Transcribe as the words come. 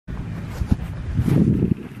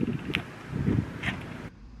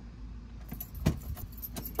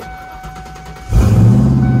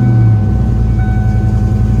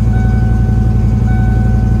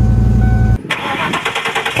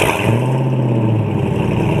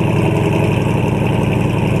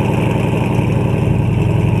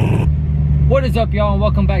up, y'all, and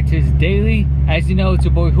welcome back to his daily. As you know, it's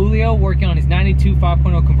your boy Julio working on his 92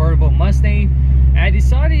 5.0 convertible Mustang, and I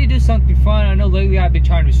decided to do something fun. I know lately I've been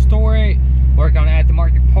trying to restore it, work on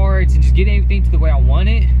aftermarket parts, and just get everything to the way I want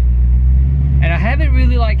it. And I haven't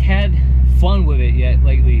really had fun with it yet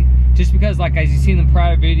lately, just because, as you seen in the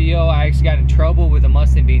prior video, I actually got in trouble with the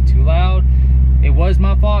Mustang being too loud. It was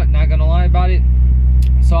my fault, not gonna lie about it.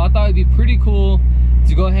 So I thought it'd be pretty cool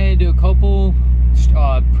to go ahead and do a couple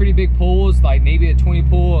pretty big pulls, like maybe a 20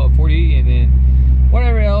 pull, a 40, and then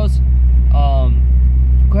whatever else. Go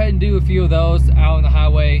ahead and do a few of those out on the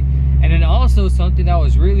highway. And then also something that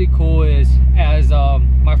was really cool is, as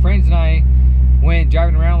my friends and I went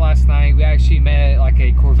driving around last night, we actually met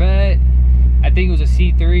a Corvette. I think it was a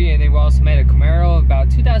C3, and then we also met a Camaro, about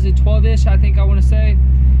 2012-ish, I think I want to say.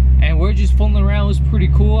 And we're just fooling around. It was pretty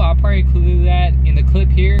cool. I'll probably include that in the clip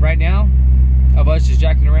here right now of us just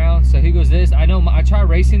jacking around. So here goes this. I know I tried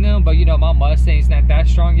racing them, but you know, my Mustang's not that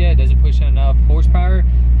strong yet. It doesn't push enough horsepower,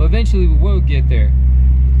 but eventually we will get there.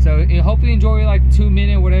 So I hope you enjoy 2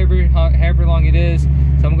 minute, whatever, however long it is. So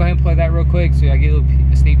I'm gonna go ahead and play that real quick so I get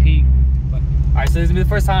a sneak peek. All right, so this is gonna be the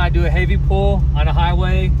first time I do a heavy pull on a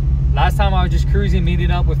highway. Last time I was just cruising,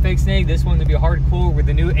 meeting up with Fake Snake. This one's gonna be hardcore with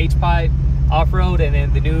the new H-pipe off-road and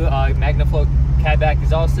then the new MagnaFlow catback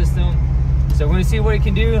exhaust system. So we're gonna see what it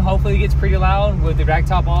can do. Hopefully it gets pretty loud with the rack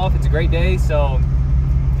top off. It's a great day, so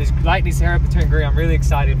this light needs to hurry up and turn green. I'm really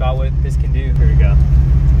excited about what this can do. Here we go.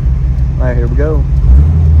 All right, here we go.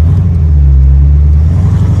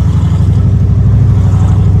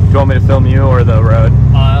 Do you want me to film you or the road?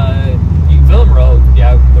 You can film road.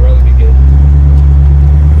 Yeah, the road would be good.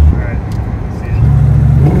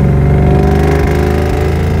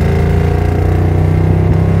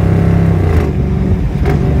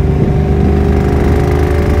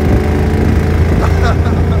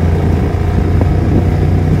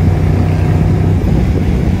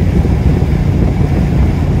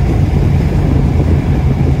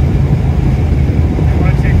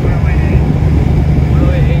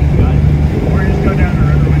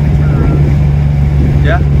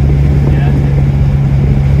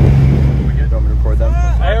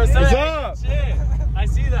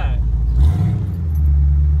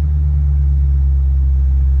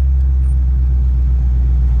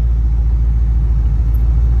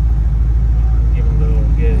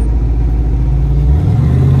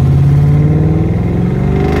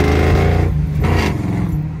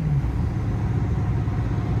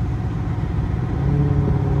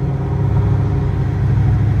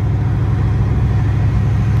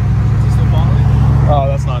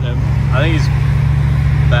 I think he's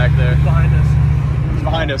back there. Behind us. He's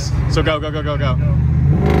behind us. So go, go, go, go, go.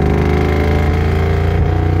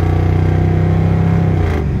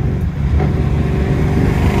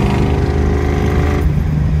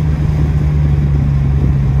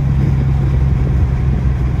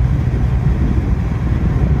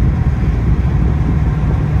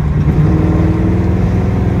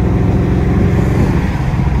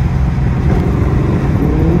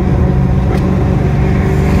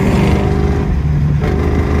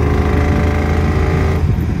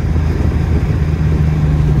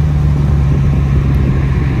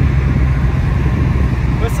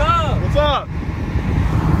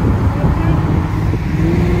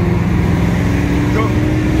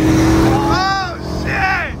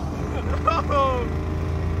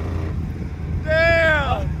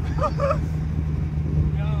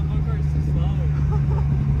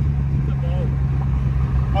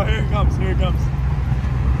 Oh, here it comes, here it comes.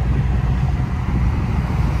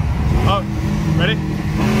 Oh, ready?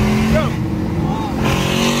 Go!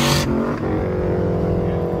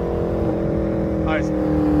 Nice.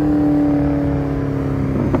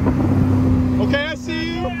 Okay, I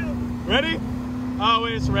see you. Ready? Oh,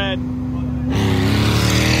 wait, it's red.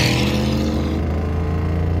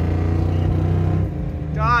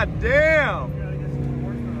 God damn!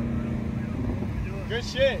 Good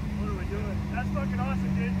shit. What are we doing? That's fucking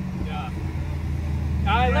awesome, dude. Yeah.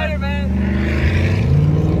 Alright, later, man.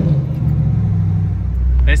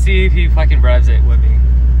 Let's see if he fucking bribes it with me.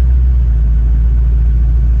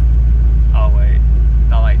 Oh, wait.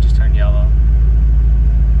 That light just turned yellow.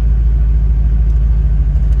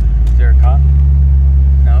 Is there a cop?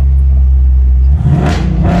 No.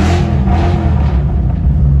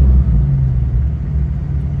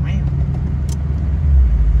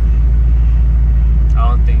 I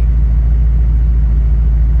don't think.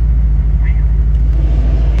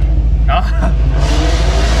 Oh.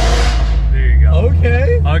 There you go.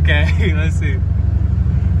 Okay. Okay, let's see.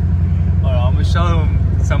 Hold on, I'm gonna show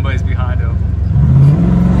him somebody's behind him.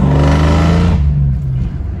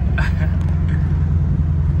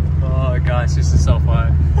 Oh gosh, this is so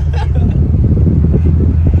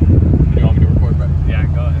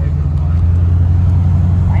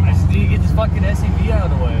Get out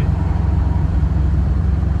of the way.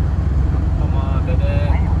 Come on, baby.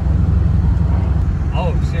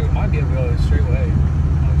 Oh shit, we might be able to go straight away.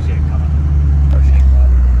 Oh shit, come on. Oh shit, God.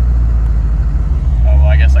 Oh, well,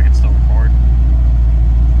 I guess I can still record.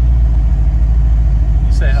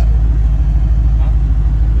 You say hi. Huh?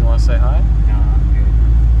 You want to say hi? Nah, I'm good.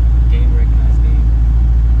 Game recognized name.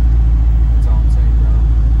 That's all I'm saying, bro.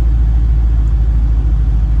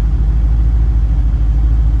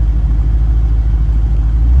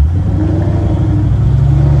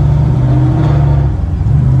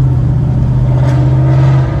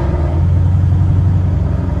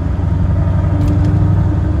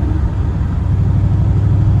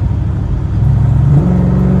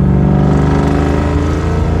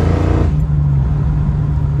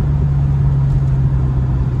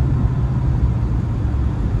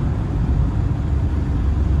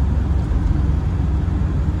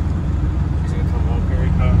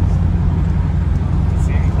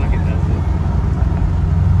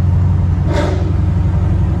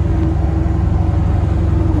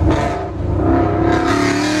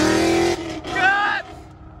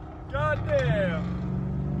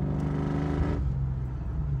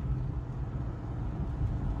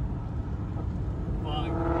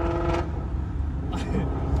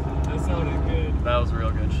 That was real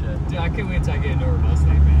good shit. Dude, I can't wait till I get into a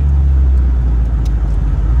Mustang, man.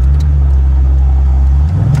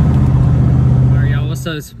 Alright, y'all, what's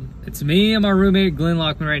up? It's me and my roommate, Glenn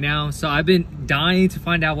Lockman, right now. So I've been dying to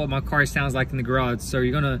find out what my car sounds like in the garage. So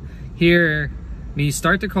you're gonna hear me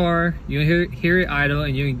start the car, you're gonna hear it idle,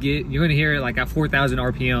 and you're gonna hear it like at 4,000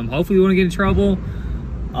 RPM. Hopefully we won't get in trouble.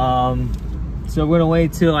 So we're gonna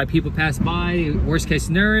wait till like people pass by, worst case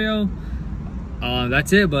scenario.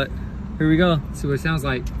 That's it, but here we go. Let's see what it sounds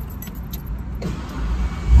like.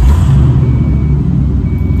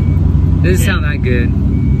 It doesn't sound that good.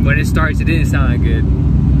 When it starts, it didn't sound that good.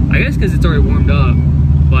 I guess because it's already warmed up.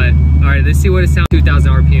 But, alright, let's see what it sounds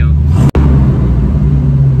 2,000 RPM.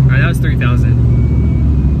 Alright, that was 3,000.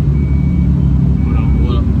 Hold on,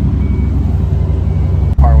 hold up.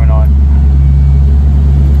 Car went on.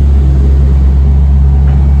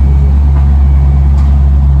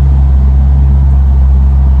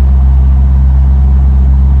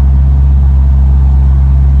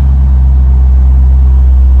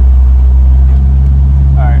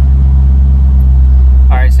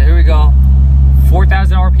 So here we go,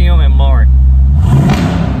 4,000 RPM and more.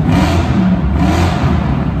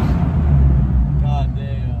 God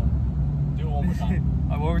damn. Do it one more time.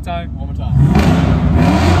 One more time? One more time.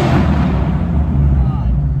 God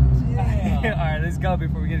damn. Alright, let's go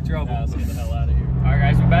before we get in trouble. Yeah, let's get the hell out of here. Alright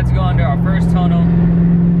guys, we're about to go under our first tunnel.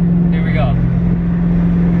 Here we go.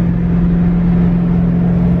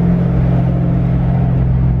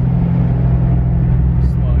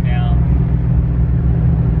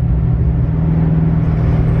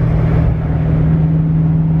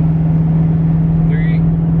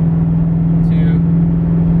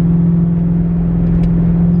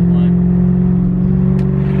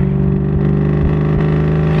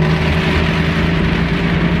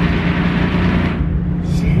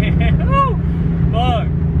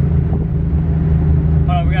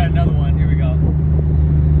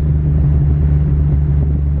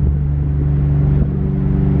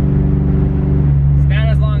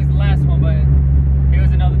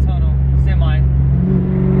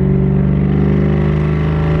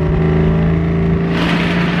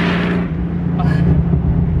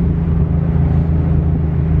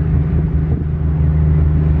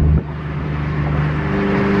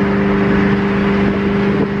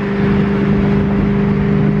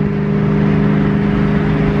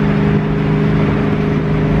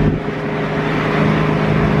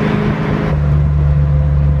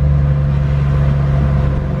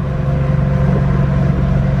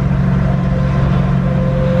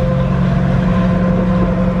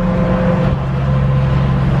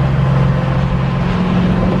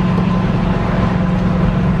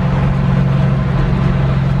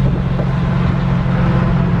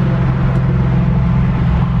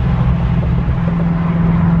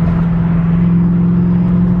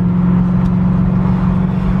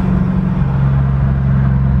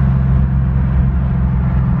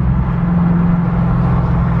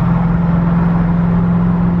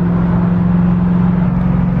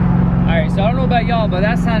 About y'all, but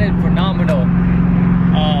that sounded phenomenal.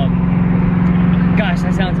 Gosh,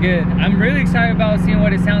 that sounds good. I'm really excited about seeing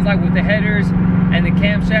what it sounds like with the headers and the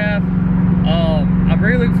camshaft. I'm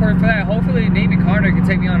really looking forward for that. Hopefully Navy Connor can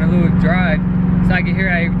take me on a little drive so I can hear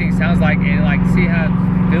how everything sounds like and like see how it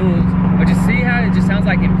feels, but just see how it just sounds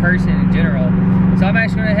like in person in general. So I'm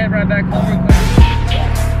actually gonna head right back home real quick.